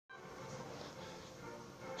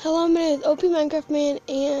Hello, my name is OP Minecraft Man,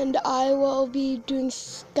 and I will be doing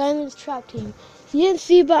Skylanders Trap Team. You didn't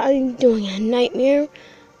see, but I'm doing a nightmare.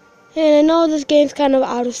 And I know this game's kind of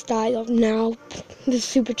out of style now, the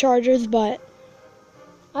superchargers, but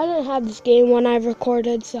I didn't have this game when I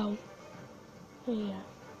recorded, so yeah.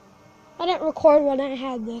 I didn't record when I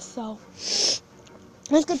had this, so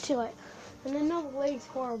let's get to it. And I know the lag's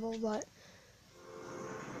horrible, but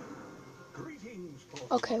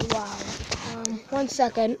okay, wow. 1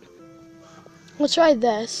 second. Let's try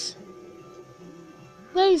this.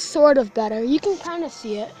 Lag's sort of better. You can kind of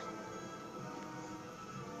see it.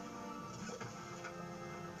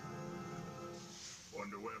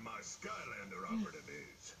 Wonder where my Skylander operative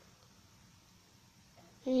is.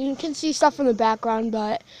 And you can see stuff in the background,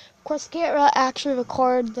 but of course I can't actually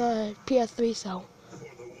record the PS3, so For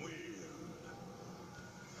the win.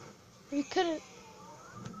 we couldn't.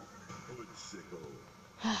 Hood sickle.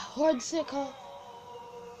 Horde sickle.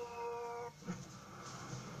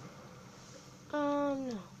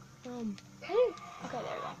 No. Okay, there we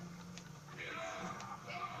go.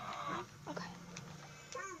 Okay.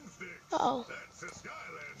 Boomsticks. Uh-oh. That's a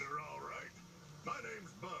Skylander, all right. My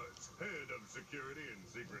name's Buzz, head of security and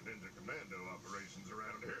secret ninja commando operations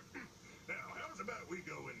around here. Now, how's about we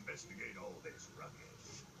go investigate all this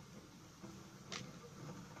ruckus?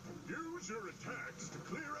 Use your attacks to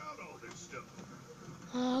clear out all this stuff.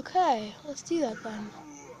 Okay, let's do that then.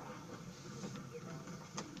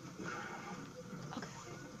 Okay.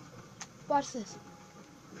 Watch this.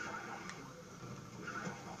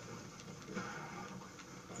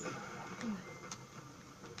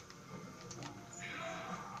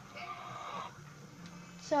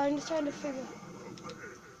 So I'm just trying to figure.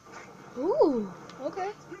 Ooh,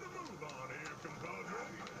 okay. Get a move on here, compadre.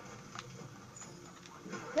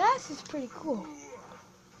 This is pretty cool.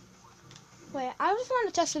 Wait, I just want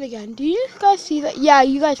to test it again. Do you guys see that? Yeah,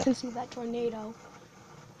 you guys can see that tornado.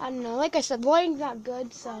 I don't know. Like I said, the lighting's not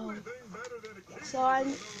good, so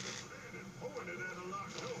I'm.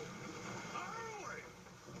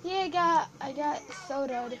 Yeah, I got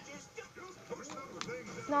sodaed.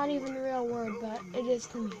 It's not even a real word, but it is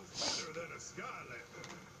to me.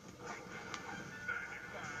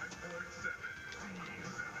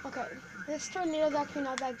 Okay, this tornado's actually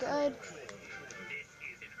not that good.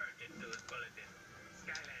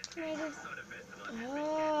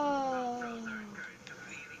 Oh.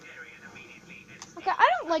 Okay, I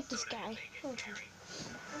don't like this guy. Okay.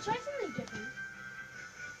 Let's try something different.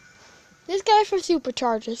 This guy's for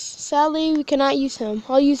supercharges. Sadly, we cannot use him.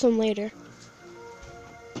 I'll use him later.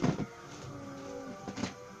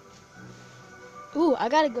 Ooh, I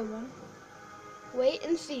got a good one. Wait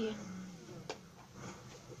and see.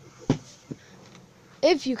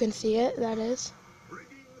 If you can see it, that is.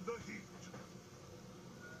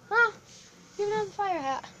 Huh? You even have the fire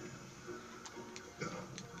hat.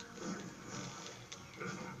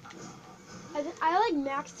 I like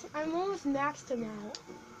maxed. I'm almost maxed him out.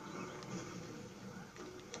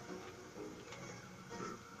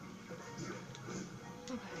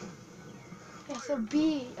 Okay, so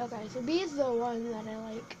B. Okay, so B is the one that I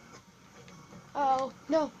like. Oh,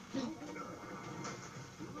 no.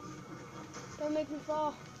 Don't make me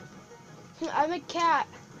fall. I'm a cat,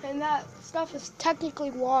 and that stuff is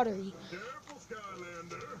technically watery.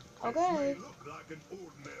 Okay.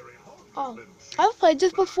 Oh, I've played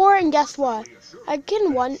this before, and guess what? I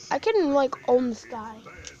can like own this guy.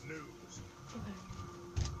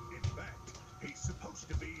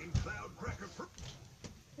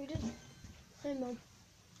 We just. Hey, Mom.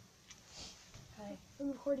 Hi. I'm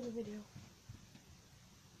recording a video.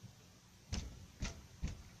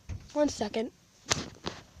 1 second.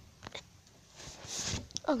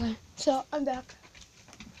 Okay, so I'm back.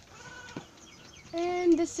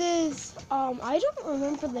 And this is, I don't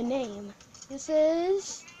remember the name. This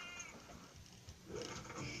is...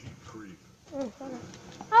 Oh, okay.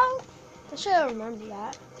 Oh, I should have remembered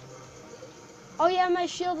that. Oh yeah, my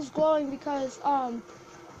shield is glowing because I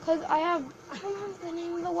don't remember the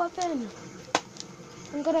name of the weapon.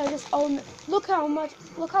 I'm gonna just own it. Look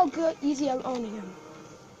how good, easy I'm owning him.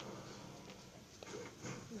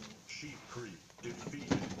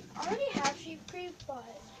 I already have sheep creep, but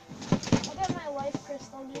I got my life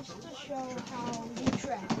crystal just to show how you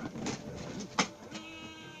trap.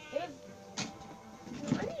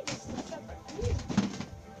 I need this separate.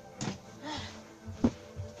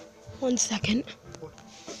 1 second.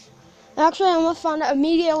 Actually, I almost found it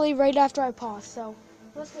immediately right after I paused, so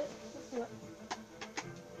let's do it.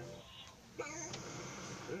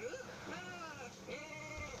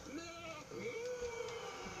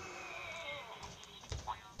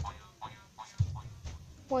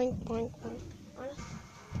 Boink, boink, boink.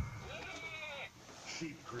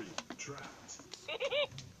 Sheep Creek trapped.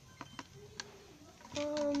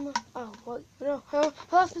 Oh, well, no. I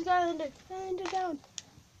lost the Skylander. Skylander down.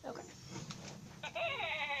 Okay.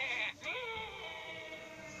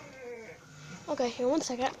 Okay, here, 1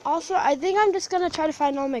 second. Also, I think I'm just gonna try to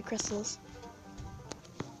find all my crystals.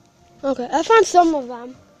 Okay, I found some of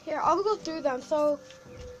them. Here, I'll go through them. So,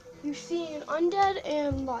 you've seen undead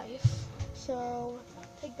and life. So,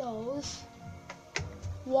 take those.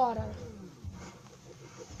 Water.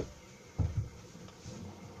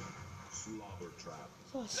 Slobber trap.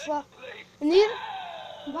 So, and these,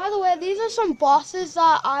 by the way, these are some bosses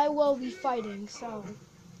that I will be fighting, so.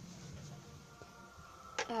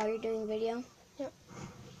 Oh, you're doing a video? Yep.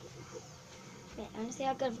 Wait, I want to see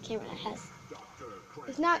how good of a camera it has.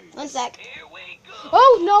 It's not. 1 sec.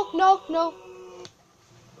 Oh, no.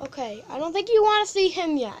 Okay, I don't think you want to see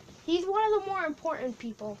him yet. He's one of the more important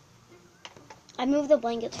people. I moved the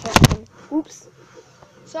blankets for him. Oops.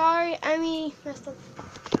 Sorry, Emmy messed up.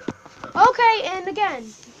 Okay, and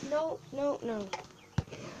again. No.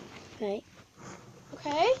 Okay.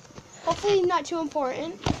 Okay. Hopefully not too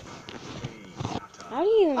important. How do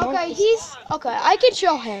you know? Okay, he's... Okay, I can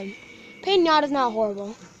show him. Pinata's not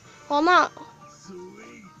horrible. Well, not...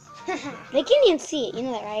 They can't even see it. You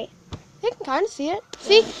know that, right? They can kind of see it.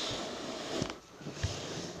 See?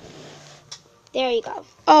 There you go.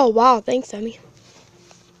 Oh, wow. Thanks, Emmy.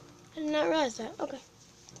 I did not realize that. Okay.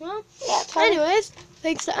 Well, Yeah. anyways,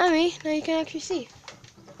 thanks to Emmy, now you can actually see.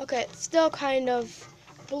 Okay, it's still kind of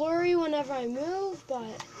blurry whenever I move, but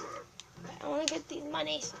okay, I want to get these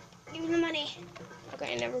monies. Give me the money.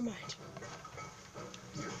 Okay, never mind.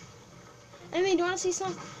 Emmy, do you want to see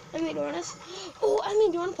some? Emmy, do you want to? Oh, Emmy,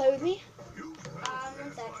 do you want to play with me?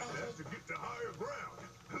 1 sec. To get to higher ground.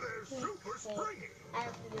 They're super springy. I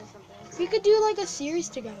have to do something. We could do like a series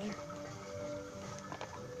together.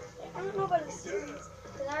 I don't know about a series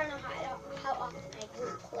because I don't know how often I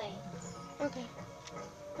will play. Okay.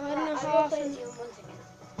 I don't know I'll how go play often. with you in 1 second.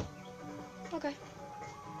 Okay.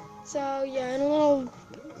 So yeah, in a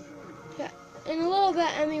little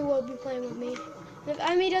bit, Emmy will be playing with me. If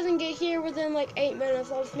Emmy doesn't get here within like 8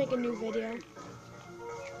 minutes, I'll just make a new video. Okay,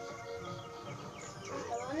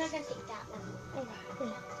 well, I'm not gonna take that one.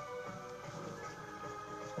 Okay.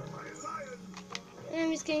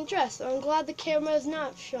 Emmy's getting dressed, so I'm glad the camera is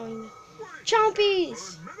not showing me.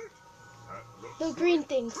 Chompies! The green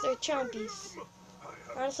things, they're chompies.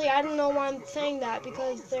 Honestly, I don't know why I'm saying that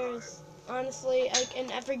because there's honestly like in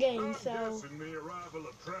every game, so.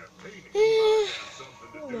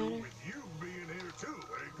 Don't matter.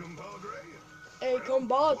 Hey,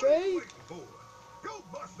 compadre.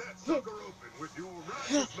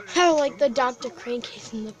 How like the Dr.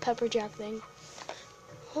 Crankcase and the Pepper Jack thing.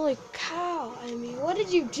 Holy cow! I mean, what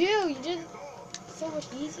did you do? You did it so much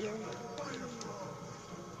easier.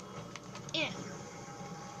 Yeah.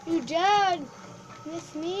 You did.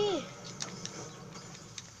 Miss me.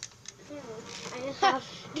 I just have.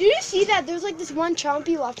 Did you see that? There's like this one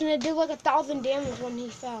chompy left, and it did like 1,000 damage when he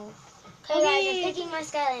fell. Okay, guys, I'm picking my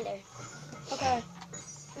Skylander. Okay.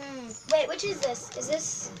 Wait, which is this? Is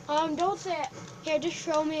this? Don't say it. Here, just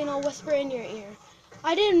show me, and I'll whisper in your ear.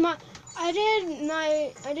 I did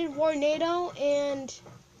Warnado and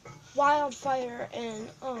Wildfire and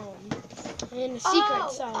the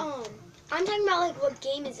secret. So. I'm talking about like what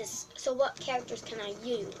game is this? So what characters can I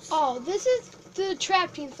use? Oh, this is the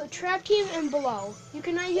trap team. So trap team and below. You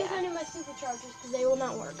cannot use any of my superchargers because they will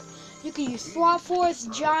not work. You can use Swap Force,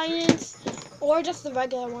 Giants, or just the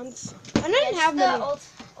regular ones. I don't even have many.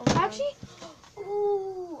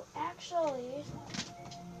 Actually,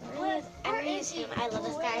 I'm gonna use him. I love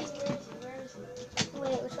this guy. Where is he?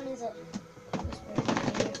 Wait, which one is it?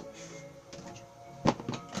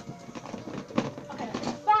 Okay,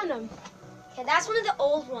 found him. Okay, that's one of the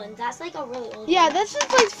old ones. That's like a really old Yeah, one. this is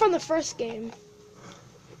like from the first game.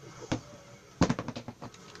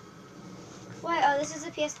 Wait, oh, this is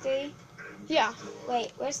a PS3? Yeah.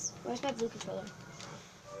 Wait, where's my blue controller?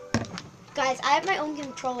 Guys, I have my own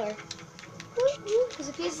controller. Because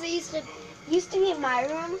the PS3 used to be in my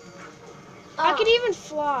room. I could even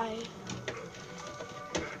fly.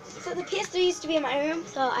 So the PS3 used to be in my room,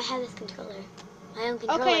 so I had this controller. My own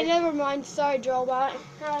controller. Okay, never mind. Sorry, Drillbot.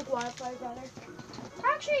 I like Wi-Fi better.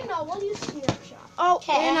 Actually, no. We'll use Snapshot. Oh,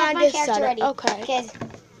 Okay, and I have my just character said it. ready. Okay. Okay.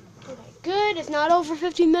 Okay, good. It's not over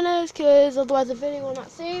 15 minutes because otherwise the video will not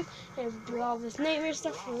save. And we'll do all this nightmare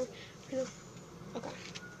stuff for. Okay.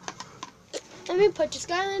 Let me put your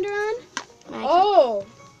Skylander on. Oh.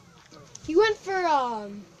 You went for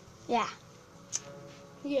Yeah.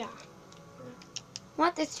 Yeah.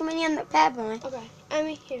 What? There's too many on the pad, boy. Okay.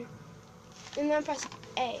 Emmy, here. and then press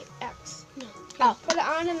X. No. Oh. Put it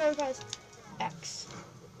on and then press X.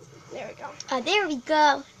 There we go. There we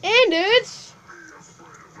go. And it's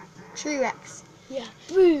Tree Rex. yeah.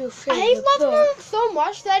 Boo, I love him so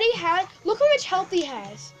much that he has. Look how much health he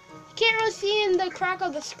has. You can't really see in the crack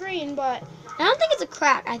of the screen, but I don't think it's a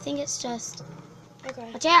crack. I think it's just. okay.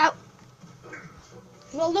 Watch out.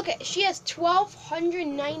 Well, look at she has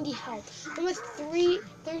 1,290 health, almost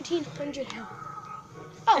 1,300 health.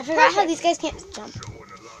 Oh, I forgot how perfect. these guys can't jump. Showing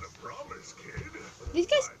a lot of promise, kid. These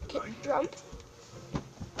guys can jump.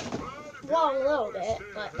 Well, a little bit,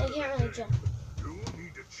 but they can't really jump. You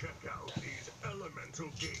need to check out these elemental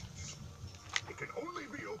gates. It can only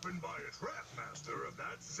be opened by a trap master of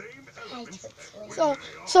that same element.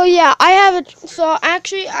 So yeah, I have a. So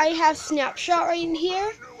actually, I have snapshot right in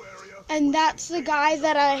here, and that's the guy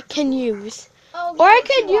that I can use. Oh, Or I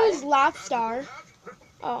could use Lobstar.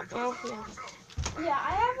 Oh, well, yeah. Yeah,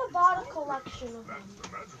 I have about a collection of them.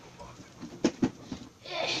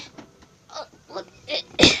 Look.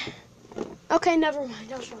 Okay, never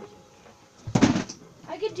mind. I'll show you.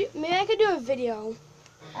 I could do. Maybe I could do a video.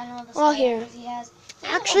 I don't know the Well, here. Skylanders he has.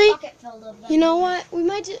 There's Actually, a bucket filled of them. You know what? We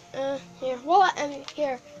might just here. Well, Emmy,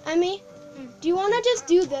 here, Emmy. Do you want to just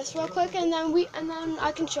do this real quick, and then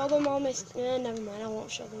I can show them all my. Never mind. I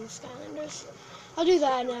won't show them the Skylanders. I'll do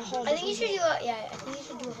that in a whole. I think you should do a I think you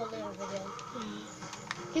should do a whole little video.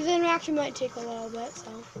 His interaction might take a little bit, so.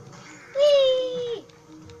 Whee!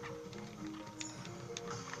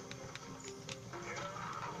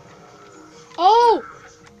 Oh!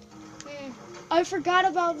 I forgot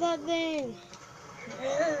about that thing.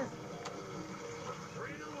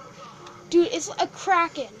 Dude, it's a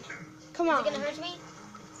Kraken. Come Is on. it gonna hurt me?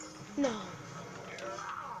 No.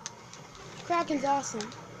 Kraken's awesome.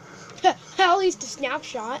 At least a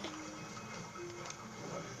snapshot.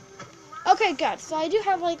 Okay, good. So I do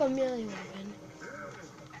have like a melee weapon.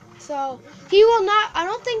 So he will not. I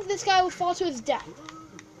don't think this guy will fall to his death.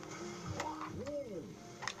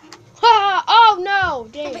 Ha! Oh no!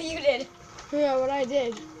 Dang. But you did. Yeah, what I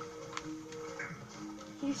did.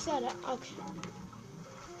 You said it. Okay.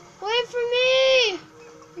 Wait for me!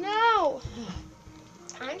 No!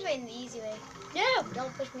 I'm trying the easy way. No!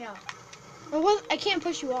 Don't push me off. I can't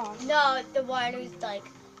push you off. No, the one who's like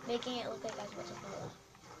making it look like I was supposed to fall off.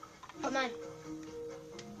 Come on.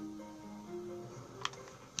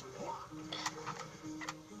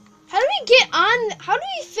 How do we get on? How do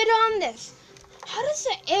we fit on this? How does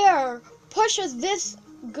the air push us this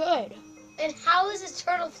good? And how is this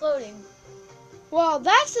turtle floating? Well,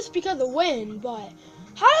 that's just because of the wind, but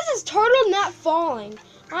how is this turtle not falling?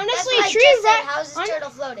 Honestly, That's what tree I just said. rat. How's this turtle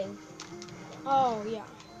floating? Oh yeah.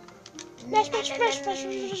 Smash, smash, smash, smash,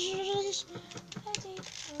 smash,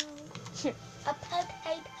 smash. A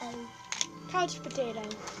potato. Couch potato.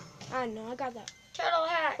 I don't know. I got that. Turtle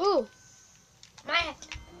hat. Ooh, My hat.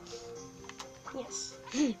 yes.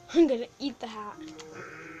 I'm gonna eat the hat.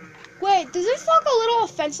 Wait, does this look a little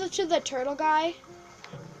offensive to the turtle guy?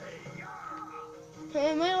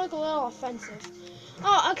 It might look a little offensive.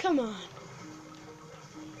 Oh, come on.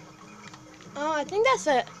 Oh, I think that's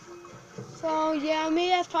it. So yeah, maybe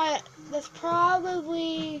that's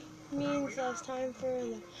probably means that it's time for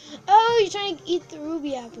the. Oh, you're trying to eat the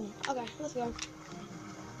ruby apple. Okay, let's go.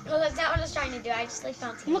 Well, that's not what I was trying to do. I just like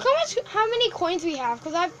bouncing. Look how many coins we have,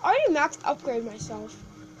 because I've already maxed upgrade myself.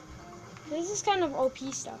 This is kind of OP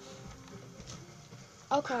stuff.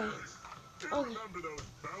 Okay. Do you remember those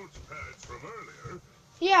bounce pads from earlier?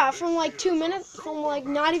 Yeah, from like 2 minutes, from like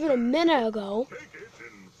not even a minute ago. Take it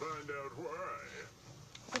and find out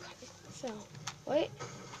why. Okay, so, wait,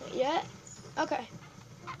 not yet. Okay.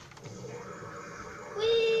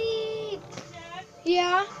 Whee!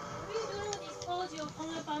 Yeah. What are you doing with these clothes you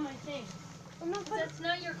hung up on my thing? That's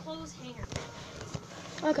not your clothes hanger.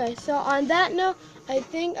 Okay, so on that note, I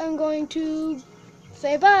think I'm going to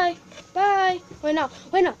say bye. Bye. Wait, no.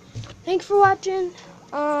 Thanks for watching.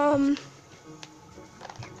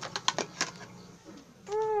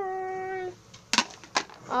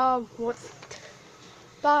 What?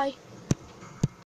 Bye.